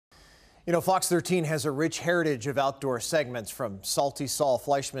You know, Fox 13 has a rich heritage of outdoor segments, from Salty Saul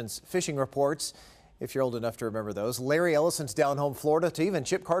Fleischman's fishing reports, if you're old enough to remember those, Larry Ellison's Down Home Florida, to even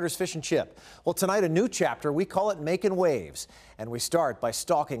Chip Carter's Fish and Chip. Well, tonight a new chapter. We call it Making Waves, and we start by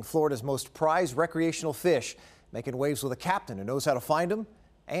stalking Florida's most prized recreational fish, making waves with a captain who knows how to find them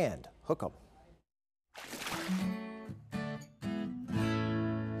and hook them.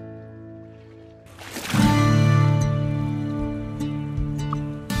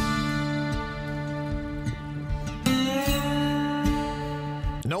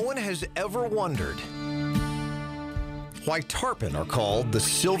 No one has ever wondered why tarpon are called the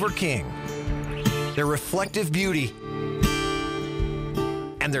Silver King. Their reflective beauty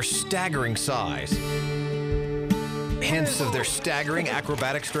and their staggering size, hence of their staggering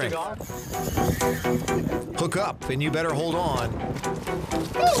acrobatic strength. Hook up and you better hold on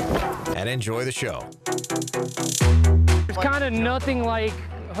and enjoy the show. There's kind of nothing like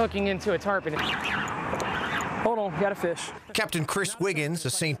hooking into a tarpon. Hold on, got a fish. Captain Chris Wiggins,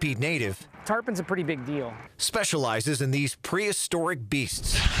 a St. Pete native, Tarpon's a pretty big deal. specializes in these prehistoric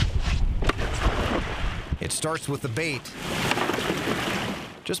beasts. It starts with the bait.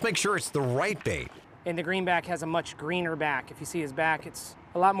 Just make sure it's the right bait. And the greenback has a much greener back. If you see his back, it's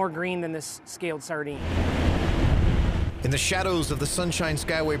a lot more green than this scaled sardine. In the shadows of the Sunshine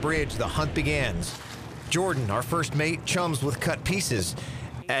Skyway Bridge, the hunt begins. Jordan, our first mate, chums with cut pieces.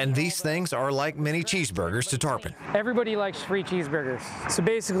 And these things are like mini cheeseburgers to tarpon. Everybody likes free cheeseburgers. So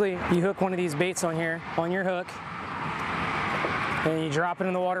basically, you hook one of these baits on here, on your hook, and you drop it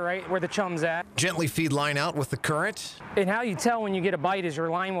in the water right where the chum's at. Gently feed line out with the current. And how you tell when you get a bite is your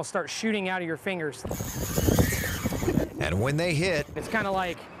line will start shooting out of your fingers. And when they hit, It's kind of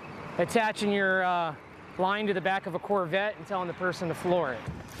like attaching your line to the back of a Corvette and telling the person to floor it.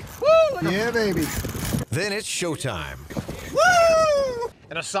 Woo! Yeah, baby. then it's showtime. Woo!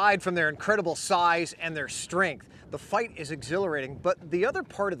 And aside from their incredible size and their strength, the fight is exhilarating. But the other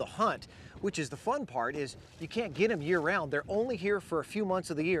part of the hunt, which is the fun part, is you can't get them year-round. They're only here for a few months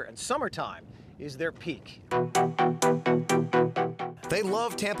of the year, and summertime is their peak. They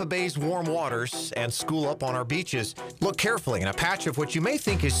love Tampa Bay's warm waters and school up on our beaches. Look carefully, and a patch of what you may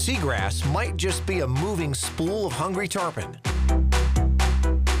think is seagrass might just be a moving spool of hungry tarpon.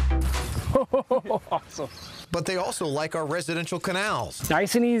 Awesome. But they also like our residential canals.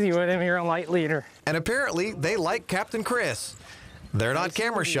 Nice and easy with him here on light leader. And apparently, they like Captain Chris. They're not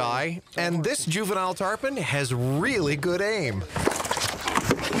camera shy, and this juvenile tarpon has really good aim.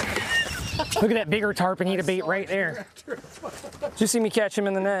 Look at that bigger tarpon eat a bait right there. Did you see me catch him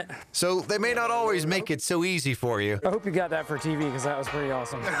in the net? So they may not always make it so easy for you, I hope you got that for TV, because that was pretty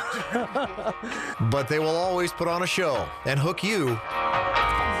awesome. but they will always put on a show and hook you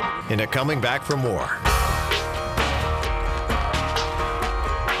into coming back for more.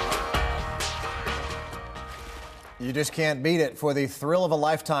 You just can't beat it. For the thrill of a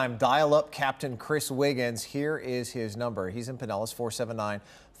lifetime, dial up Captain Chris Wiggins. Here is his number. He's in Pinellas,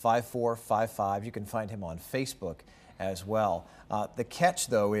 479-5455. You can find him on Facebook as well. The catch,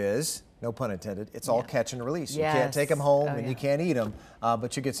 though, is, no pun intended, it's all catch and release. Yes. You can't take them home and you can't eat them,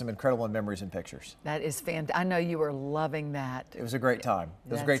 but you get some incredible memories and pictures. That is fantastic. I know you were loving that. It was a great time.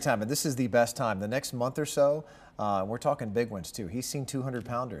 It was a great time, and this is the best time. The next month or so, we're talking big ones too. He's seen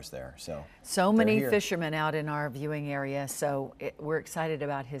 200-pounders there, so many fishermen out in our viewing area. So we're excited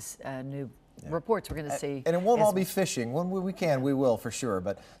about his new reports we're going to see. And it won't all be fishing. When we can, we will for sure.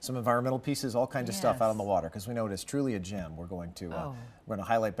 But some environmental pieces, all kinds of stuff out on the water, because we know it is truly a gem. We're going to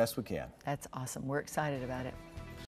highlight best we can. That's awesome. We're excited about it.